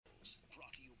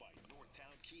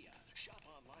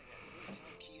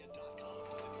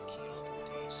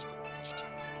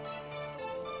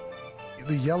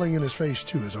The yelling in his face,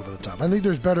 too, is over the top. I think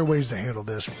there's better ways to handle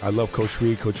this. I love Coach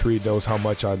Reed. Coach Reed knows how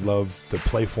much I love to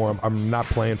play for him. I'm not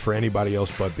playing for anybody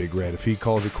else but Big Red. If he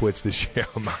calls it quits this year,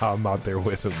 I'm out there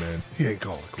with him, man. He ain't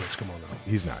calling it quits. Come on now.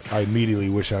 He's not. I immediately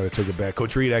wish I would have took it back.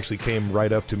 Coach Reed actually came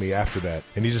right up to me after that,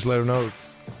 and he just let him know,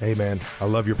 hey, man, I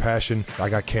love your passion. I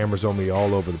got cameras on me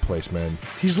all over the place, man.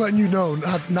 He's letting you know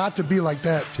not to be like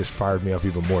that. Just fired me up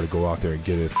even more to go out there and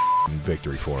get a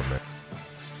victory for him, man.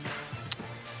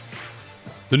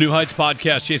 The New Heights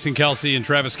podcast, Jason Kelce and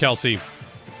Travis Kelce.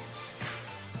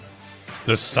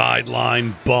 The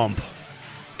sideline bump.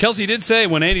 Kelce did say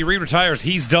when Andy Reid retires,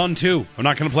 he's done too. I'm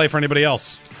not going to play for anybody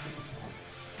else.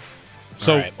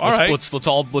 So, all right. Let's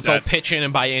all pitch in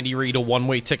and buy Andy Reid a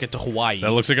one-way ticket to Hawaii.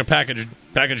 That looks like a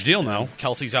package deal now.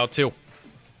 Kelce's out too.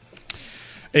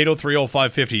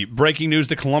 803-0550. Breaking news: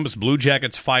 the Columbus Blue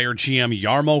Jackets fired GM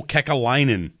Jarmo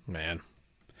Kekalainen. Man.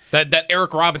 That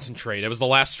Eric Robinson trade, it was the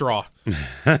last straw.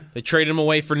 They traded him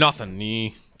away for nothing.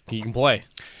 He can play.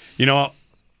 You know,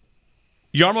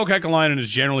 Jarmo Kekalainen is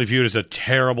generally viewed as a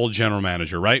terrible general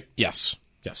manager, right? Yes,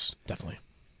 definitely.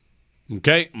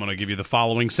 Okay, I'm going to give you the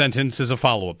following sentence as a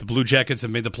follow-up. The Blue Jackets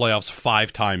have made the playoffs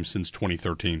 5 times since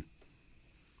 2013.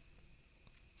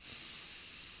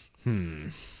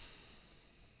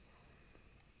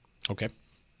 Okay.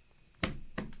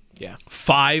 Yeah.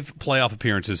 5 playoff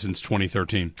appearances since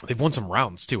 2013. They've won some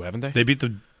rounds, too, haven't they? They beat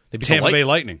the Tampa Bay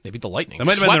Lightning. They beat the Lightning.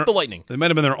 They swept the Lightning. They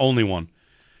might have been their only one.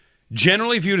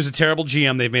 Generally viewed as a terrible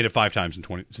GM, they've made it 5 times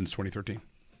since 2013.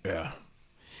 Yeah.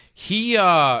 He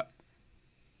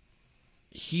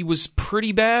was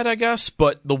pretty bad, I guess,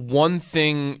 but the one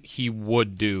thing he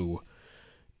would do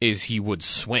is he would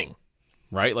swing,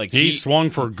 right? Like he swung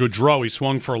for Gaudreau. He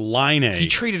swung for Line. He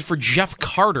traded for Jeff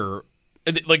Carter.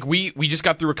 Like we just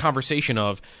got through a conversation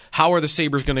of how are the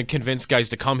Sabres going to convince guys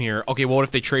to come here? Okay, well, what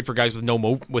if they trade for guys with no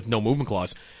movement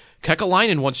clause?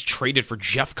 Kekalainen once traded for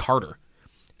Jeff Carter,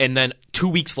 and then 2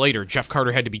 weeks later, Jeff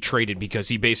Carter had to be traded because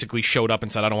he basically showed up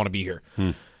and said, "I don't want to be here."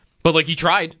 But like he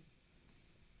tried,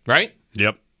 right?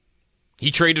 Yep.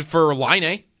 He traded for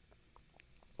Line.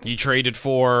 He traded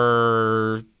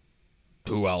for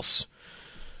who else?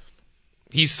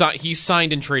 He's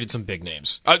signed and traded some big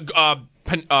names.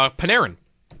 Panarin,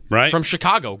 right, from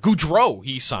Chicago. Gaudreau,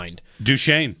 he signed.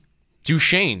 Duchesne.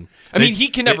 I mean, he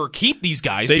can never keep these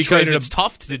guys because it's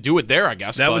tough to do it there, I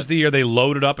guess. That was the year they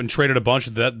loaded up and traded a bunch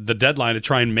of the deadline to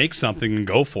try and make something and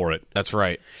go for it. That's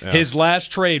right. Yeah. His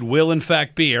last trade will, in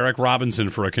fact, be Eric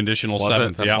Robinson for a conditional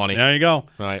 7th. That's funny. There you go.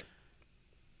 Right.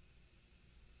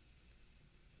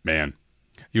 Man.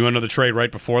 You want to know the trade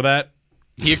right before that?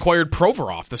 He acquired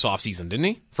Provorov this offseason, didn't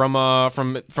he? From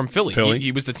Philly.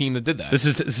 He was the team that did that. This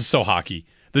is so hockey.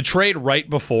 The trade right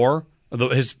before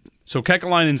so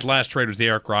Kekalainen's last trade was the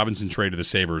Eric Robinson trade to the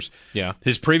Sabres. Yeah.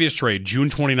 His previous trade, June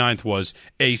 29th, was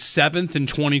a 7th in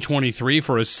 2023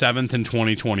 for a 7th in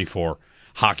 2024.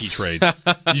 Hockey trades.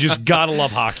 You just gotta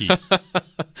love hockey.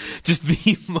 Just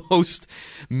the most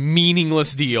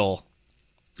meaningless deal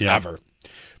ever.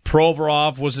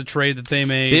 Provorov was a trade that they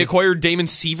made. They acquired Damon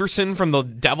Severson from the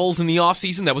Devils in the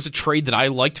offseason. That was a trade that I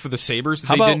liked for the Sabres that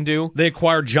they didn't do. They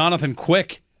acquired Jonathan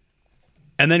Quick.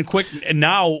 And then Quick, and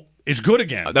now it's good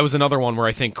again. That was another one where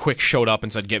I think Quick showed up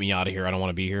and said, "Get me out of here. I don't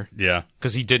want to be here." Yeah.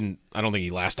 Because he didn't, I don't think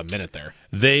he lasted a minute there.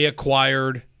 They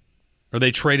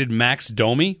traded Max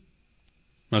Domi.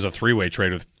 That was a 3-way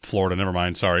trade with Florida. Never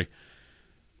mind. Sorry.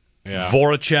 Yeah.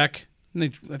 Voracek.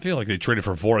 I feel like they traded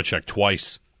for Voracek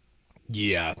twice.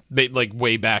 Yeah, like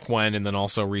way back when, and then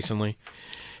also recently.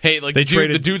 Hey, like the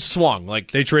dude swung.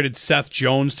 Like they traded Seth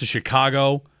Jones to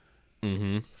Chicago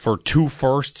for 2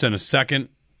 firsts and a second.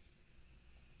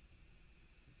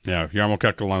 Yeah, Jarmo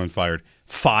Kekalainen fired.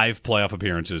 5 playoff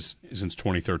appearances since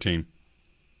 2013.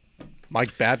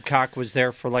 Mike Babcock was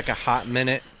there for like a hot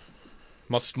minute.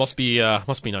 Must be nice.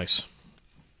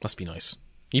 Must be nice,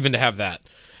 even to have that.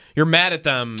 You're mad at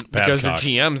them because their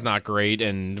GM's not great,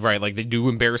 and like they do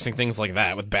embarrassing things like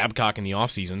that with Babcock in the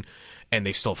offseason, and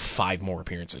they still have 5 more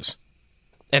appearances,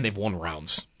 and they've won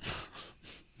rounds.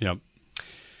 Yep.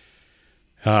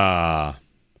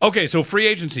 Okay, so free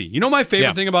agency. You know my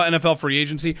favorite thing about NFL free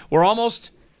agency? We're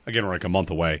like a month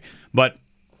away, but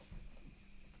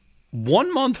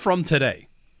 1 month from today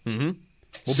will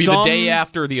be the day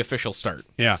after the official start.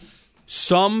 Yeah.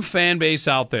 Some fan base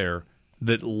out there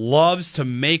that loves to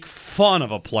make fun of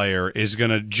a player is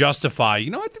going to justify,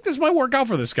 I think this might work out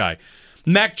for this guy.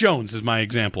 Mac Jones is my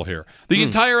example here. The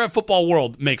entire football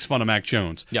world makes fun of Mac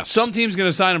Jones. Yes. Some team's going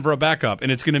to sign him for a backup,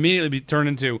 and it's going to immediately be turned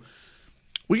into,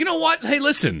 well, you know what? Hey,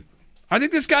 listen, I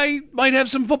think this guy might have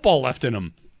some football left in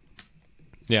him.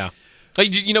 Yeah. He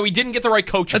didn't get the right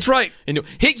coaching. That's right. And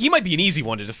he might be an easy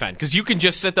one to defend because you can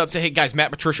just sit up and say, hey, guys,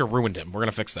 Matt Patricia ruined him. We're going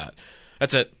to fix that.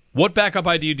 That's it. What backup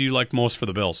idea do you like most for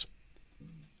the Bills?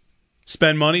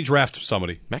 Spend money, draft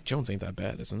somebody. Mac Jones ain't that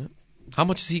bad, isn't it? How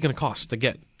much is he going to cost to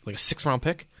get? Like a 6th-round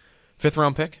pick?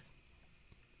 5th-round pick?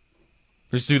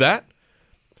 Just do that?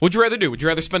 What'd you rather do? Would you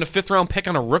rather spend a 5th-round pick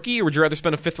on a rookie, or would you rather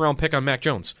spend a 5th-round pick on Mac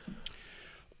Jones?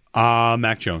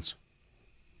 Mac Jones.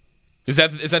 Is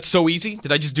that so easy?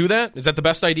 Did I just do that? Is that the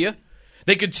best idea?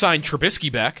 They could sign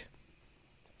Trubisky back.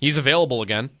 He's available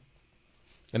again.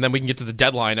 And then we can get to the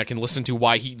deadline. I can listen to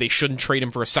why they shouldn't trade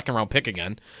him for a 2nd-round pick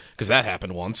again, because that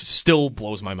happened once. It still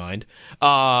blows my mind.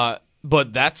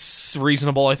 But that's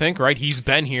reasonable, I think, right? He's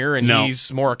been here, and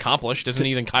he's more accomplished, isn't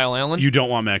he, than Kyle Allen? You don't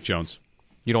want Mac Jones.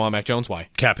 You don't want Mac Jones? Why?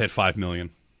 Cap hit $5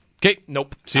 million. Okay,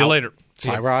 nope. See you later.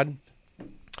 Tyrod?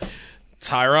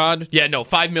 Tyrod? Yeah, no,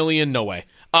 $5 million, no way.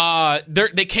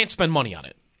 They can't spend money on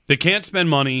it. They can't spend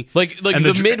money. Like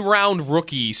the mid-round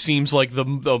rookie seems like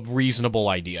the reasonable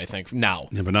idea, I think, now.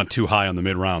 Yeah, but not too high on the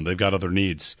mid-round. They've got other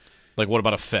needs. Like, what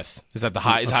about a 5th? Is that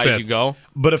high as you go?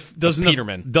 But if doesn't a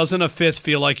 5th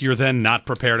feel like you're then not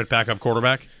prepared at backup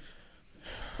quarterback?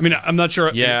 I mean, I'm not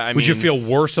sure. Yeah, would you feel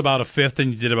worse about a 5th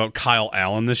than you did about Kyle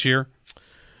Allen this year?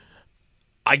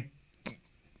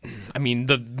 I mean,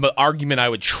 the argument I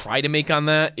would try to make on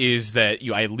that is that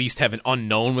I at least have an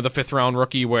unknown with a 5th-round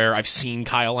rookie where I've seen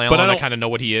Kyle Allen, I kind of know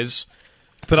what he is.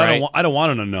 But right? I don't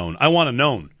want an unknown. I want a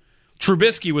known.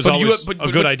 Trubisky was always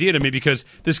a good idea to me because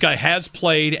this guy has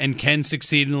played and can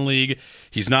succeed in the league.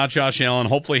 He's not Josh Allen.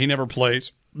 Hopefully he never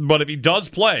plays. But if he does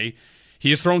play, he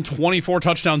has thrown 24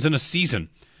 touchdowns in a season.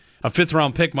 A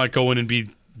 5th-round pick might go in and be,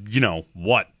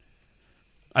 what?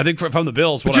 I think from the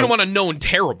Bills... But you don't want a known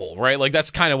terrible, right? Like,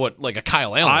 that's kind of what a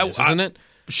Kyle Allen is, isn't it?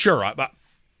 Sure.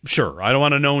 Sure. I don't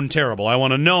want a known terrible. I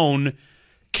want a known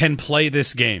can play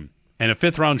this game. And a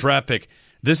 5th-round draft pick,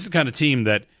 this is the kind of team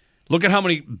that... Look at how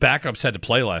many backups had to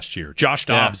play last year. Josh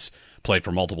Dobbs played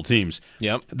for multiple teams.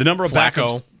 Yep. The number of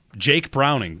backups... Jake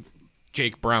Browning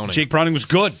was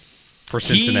good for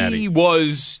Cincinnati. He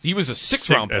was a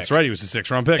 6th-round pick. That's right. He was a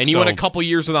 6th-round pick. And he went a couple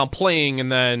years without playing,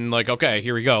 and then, okay,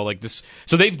 here we go. Like this.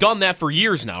 So they've done that for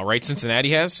years now, right?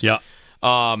 Cincinnati has? Yeah.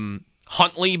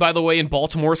 Huntley, by the way, in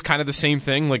Baltimore is kind of the same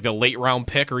thing, like the late-round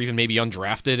pick or even maybe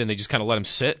undrafted, and they just kind of let him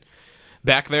sit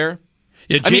back there.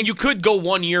 Yeah, I mean, you could go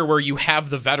 1 year where you have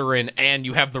the veteran and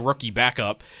you have the rookie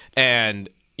backup, and...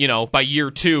 by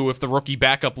year 2, if the rookie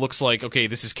backup looks like, okay,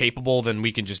 this is capable, then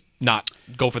we can just not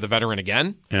go for the veteran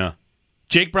again. Yeah.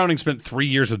 Jake Browning spent 3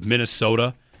 years with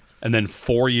Minnesota and then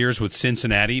 4 years with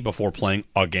Cincinnati before playing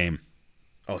a game.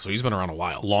 Oh, so he's been around a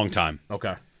while. Long time.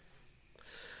 Okay.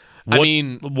 What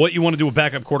you want to do with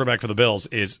backup quarterback for the Bills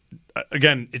is,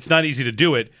 again, it's not easy to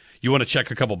do it. You want to check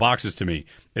a couple boxes to me.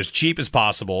 As cheap as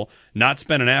possible, not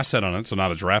spend an asset on it, so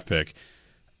not a draft pick,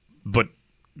 but...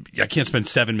 I can't spend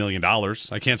 $7 million.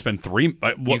 I can't spend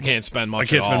you can't spend much. I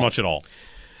can't spend much at all.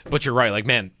 But you're right. Like,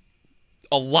 man,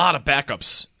 a lot of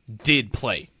backups did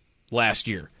play last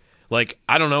year. Like,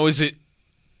 I don't know. Is it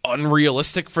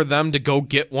unrealistic for them to go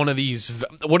get one of these?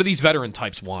 What do these veteran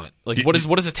types want? Like, what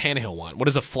does a Tannehill want? What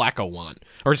does a Flacco want?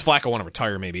 Or does Flacco want to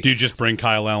retire? Maybe. Do you just bring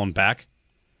Kyle Allen back?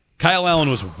 Kyle Allen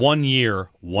was 1 year,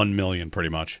 $1 million, pretty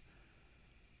much.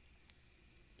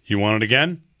 You want it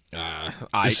again?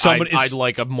 I'd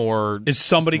like a more is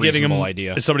somebody giving him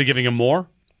idea. Is somebody giving him more?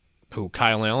 Who,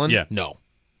 Kyle Allen? Yeah. No.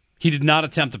 He did not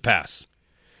attempt to pass.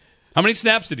 How many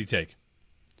snaps did he take?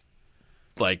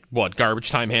 Like, what, garbage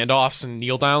time handoffs and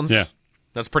kneel downs? Yeah.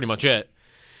 That's pretty much it.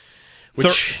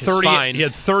 Which is fine. He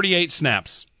had 38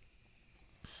 snaps.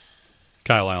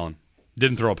 Kyle Allen.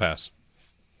 Didn't throw a pass.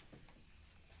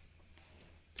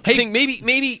 I think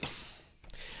maybe...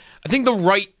 I think the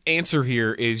right answer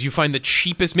here is you find the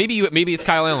cheapest. Maybe it's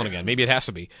Kyle Allen again. Maybe it has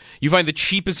to be. You find the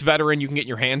cheapest veteran you can get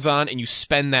your hands on, and you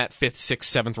spend that 5th,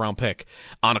 6th, 7th round pick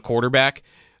on a quarterback,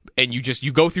 and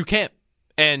you go through camp,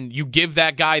 and you give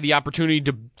that guy the opportunity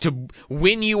to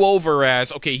win you over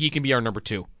as, okay, he can be our number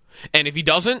 2. And if he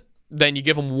doesn't, then you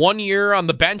give him 1 year on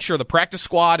the bench or the practice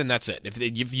squad, and that's it.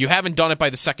 If you haven't done it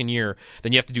by the 2nd year,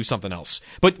 then you have to do something else.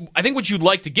 But I think what you'd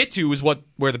like to get to is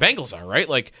where the Bengals are, right?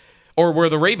 Like. Or where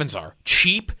the Ravens are.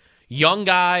 Cheap, young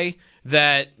guy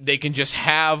that they can just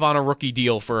have on a rookie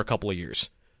deal for a couple of years.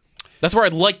 That's where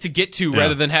I'd like to get to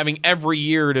rather than having every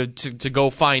year to go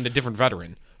find a different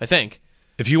veteran, I think.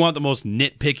 If you want the most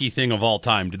nitpicky thing of all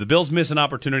time, did the Bills miss an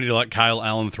opportunity to let Kyle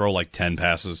Allen throw like 10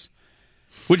 passes?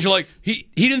 Would you like... He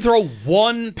didn't throw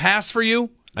one pass for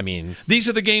you? I mean... These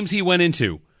are the games he went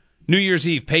into. New Year's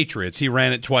Eve, Patriots, he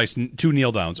ran it twice, 2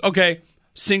 kneel downs. Okay,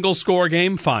 single score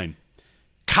game, fine.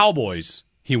 Cowboys,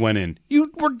 he went in.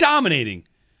 You were dominating.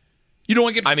 You don't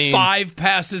want to get 5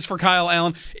 passes for Kyle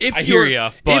Allen. I hear you,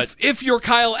 but if you're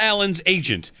Kyle Allen's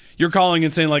agent, you're calling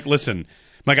and saying, like, listen,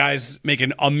 my guy's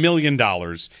making $1 million.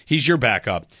 He's your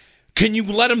backup. Can you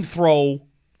let him throw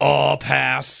a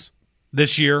pass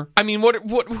this year? I mean,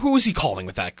 who is he calling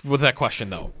with that question,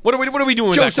 though? What are we doing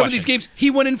with Joe, that some question? of these games,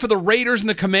 he went in for the Raiders and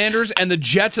the Commanders and the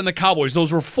Jets and the Cowboys.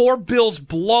 Those were 4 Bills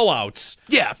blowouts.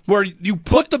 Yeah. Where you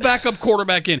put the backup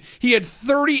quarterback in. He had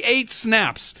 38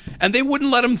 snaps, and they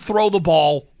wouldn't let him throw the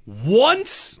ball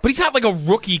once. But he's not like a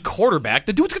rookie quarterback.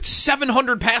 The dude's got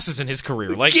 700 passes in his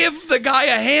career. Like, give the guy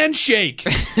a handshake.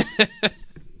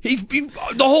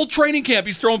 The whole training camp,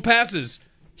 he's throwing passes.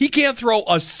 He can't throw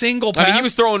a single pass. I mean, he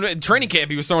was throwing in training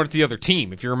camp. He was throwing it to the other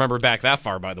team. If you remember back that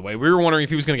far, by the way, we were wondering if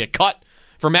he was going to get cut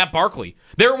for Matt Barkley.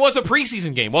 There was a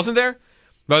preseason game, wasn't there?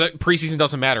 But preseason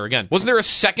doesn't matter. Again, wasn't there the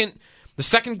second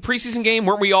preseason game?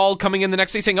 Weren't we all coming in the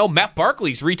next day saying, "Oh, Matt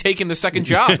Barkley's retaking the second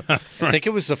job"? I think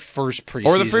it was the first preseason,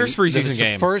 or the first preseason it was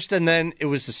game. The first, and then it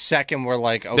was the second. Where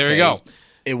like, okay, there you go.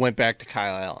 It went back to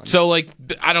Kyle Allen. So, like,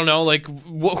 I don't know, like,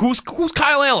 who's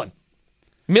Kyle Allen?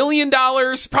 $1 million,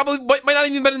 probably might not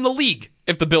even been in the league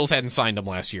if the Bills hadn't signed him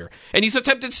last year. And he's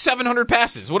attempted 700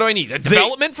 passes. What do I need? A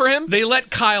development for him? They let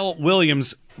Kyle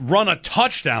Williams run a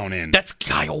touchdown in. That's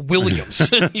Kyle Williams.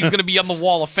 He's going to be on the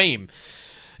Wall of Fame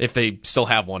if they still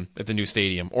have one at the new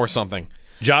stadium or something.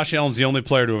 Josh Allen's the only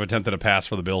player to have attempted a pass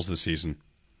for the Bills this season.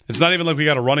 It's not even like we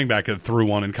got a running back that threw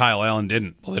one and Kyle Allen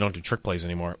didn't. Well, they don't do trick plays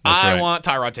anymore. That's I right. want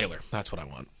Tyrod Taylor. That's what I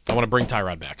want. I want to bring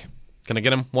Tyrod back. Can I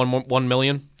get him $1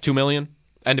 million, $2 million?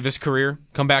 End of his career,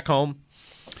 come back home.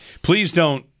 Please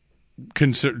don't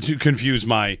confuse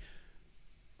my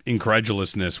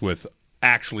incredulousness with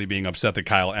actually being upset that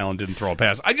Kyle Allen didn't throw a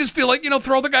pass. I just feel like,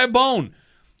 throw the guy a bone.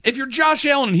 If you're Josh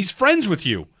Allen and he's friends with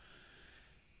you,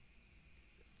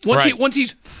 once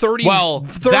he's 30... Well,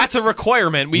 that's a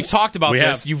requirement. We've talked about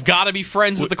this. You've got to be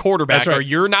friends with the quarterback or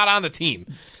you're not on the team.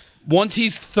 Once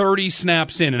he's 30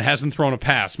 snaps in and hasn't thrown a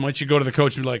pass, might you go to the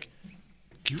coach and be like,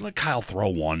 can you let Kyle throw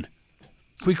one?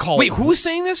 Wait, who is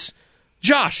saying this?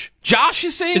 Josh. Josh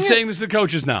is saying saying this to the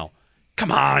coaches now.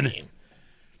 Come on.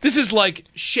 This is like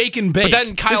shake and bake. But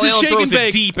then Kyle Allen throws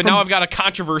it deep, and now I've got a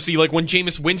controversy like when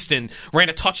Jameis Winston ran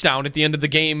a touchdown at the end of the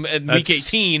game in Week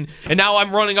 18, and now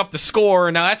I'm running up the score,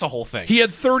 and now that's a whole thing. He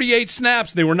had 38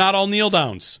 snaps. They were not all kneel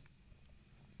downs.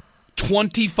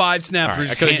 25 snaps.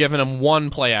 Right, I could have given him one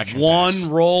play action pass.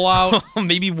 One rollout.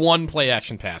 Maybe one play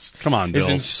action pass. Come on, Bills.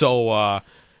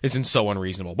 Isn't so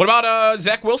unreasonable. What about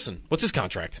Zach Wilson? What's his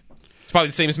contract? It's probably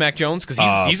the same as Mac Jones because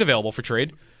he's available for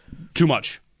trade. Too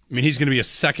much. I mean, he's going to be a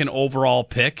second overall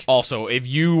pick. Also, what do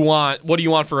you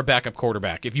want for a backup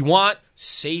quarterback? If you want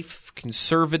safe,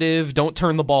 conservative, don't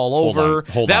turn the ball over,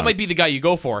 that might be the guy you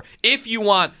go for. If you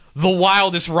want the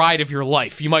wildest ride of your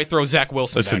life, you might throw Zach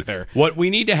Wilson back there. What we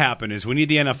need to happen is we need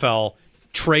the NFL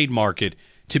trade market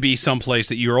to be someplace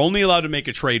that you're only allowed to make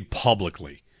a trade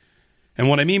publicly. And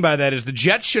what I mean by that is the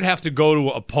Jets should have to go to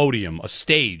a podium, a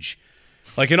stage,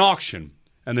 like an auction,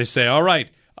 and they say, all right,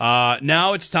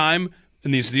 now it's time,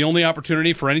 and this is the only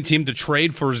opportunity for any team to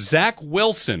trade for Zach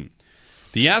Wilson.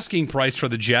 The asking price for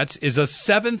the Jets is a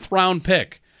 7th-round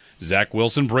pick. Zach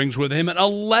Wilson brings with him an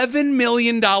 $11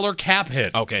 million cap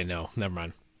hit. Okay, no, never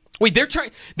mind. Wait,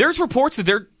 there's reports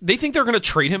that they think they're going to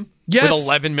trade him with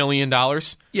 $11 million?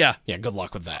 Yeah. Yeah, good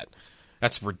luck with that.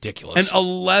 That's ridiculous. An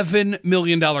 $11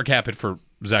 million cap hit for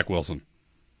Zach Wilson.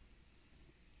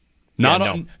 Not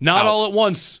all at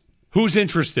once. Who's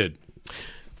interested?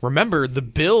 Remember, the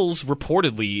Bills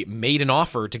reportedly made an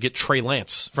offer to get Trey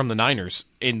Lance from the Niners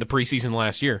in the preseason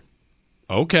last year.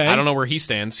 Okay. I don't know where he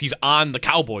stands. He's on the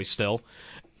Cowboys still.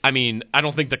 I mean, I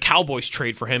don't think the Cowboys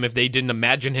trade for him if they didn't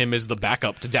imagine him as the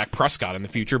backup to Dak Prescott in the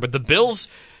future. But the Bills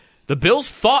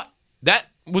thought that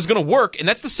was going to work, and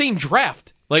that's the same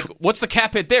draft. Like, what's the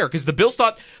cap hit there? Because the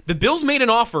Bills made an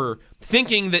offer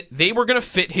thinking that they were going to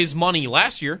fit his money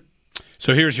last year.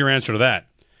 So here's your answer to that.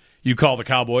 You call the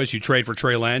Cowboys, you trade for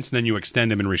Trey Lance, and then you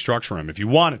extend him and restructure him if you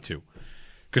wanted to.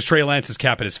 Because Trey Lance's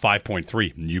cap hit is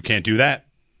 5.3. You can't do that.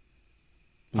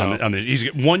 No. He's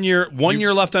got 1 year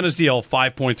left on his deal.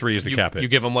 5.3 is the cap hit. You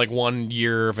give him like 1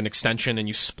 year of an extension and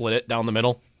you split it down the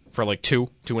middle for like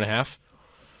 2.5.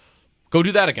 Go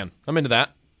do that again. I'm into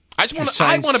that. I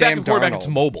want a backup quarterback that's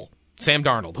mobile. Sam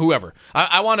Darnold, whoever.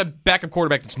 I want a backup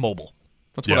quarterback that's mobile.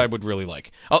 That's what I would really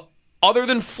like. Other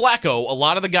than Flacco, a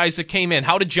lot of the guys that came in,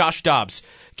 how did Josh Dobbs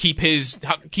keep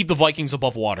the Vikings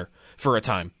above water for a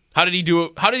time? How did he do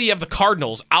it? How did he have the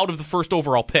Cardinals out of the first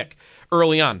overall pick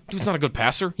early on? Dude's not a good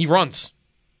passer. He runs.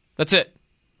 That's it.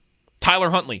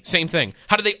 Tyler Huntley, same thing.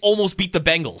 How did they almost beat the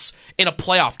Bengals in a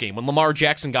playoff game when Lamar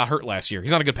Jackson got hurt last year?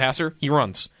 He's not a good passer. He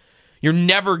runs. You're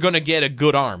never going to get a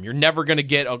good arm. You're never going to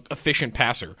get an efficient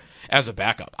passer as a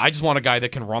backup. I just want a guy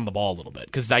that can run the ball a little bit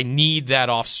because I need that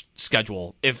off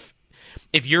schedule. If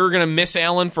you're going to miss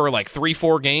Allen for like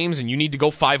 3-4 games and you need to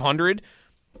go 500,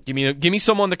 give me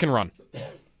someone that can run.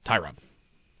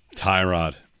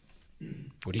 Tyrod.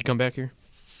 Would he come back here?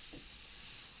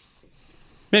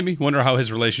 Maybe. Wonder how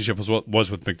his relationship was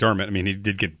with McDermott. I mean, he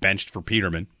did get benched for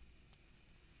Peterman.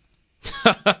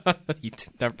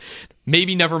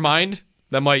 Maybe never mind.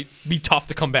 That might be tough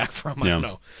to come back from. I don't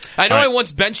know. I All right. I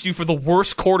once benched you for the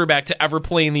worst quarterback to ever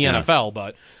play in the NFL,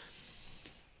 but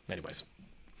anyways.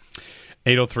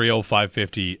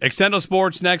 803-0550. Extendo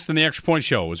Sports next in the Extra Point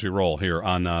Show as we roll here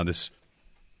on this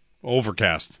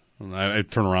overcast. I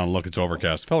turn around and look, it's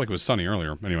overcast. Felt like it was sunny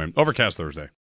earlier. Anyway, overcast Thursday.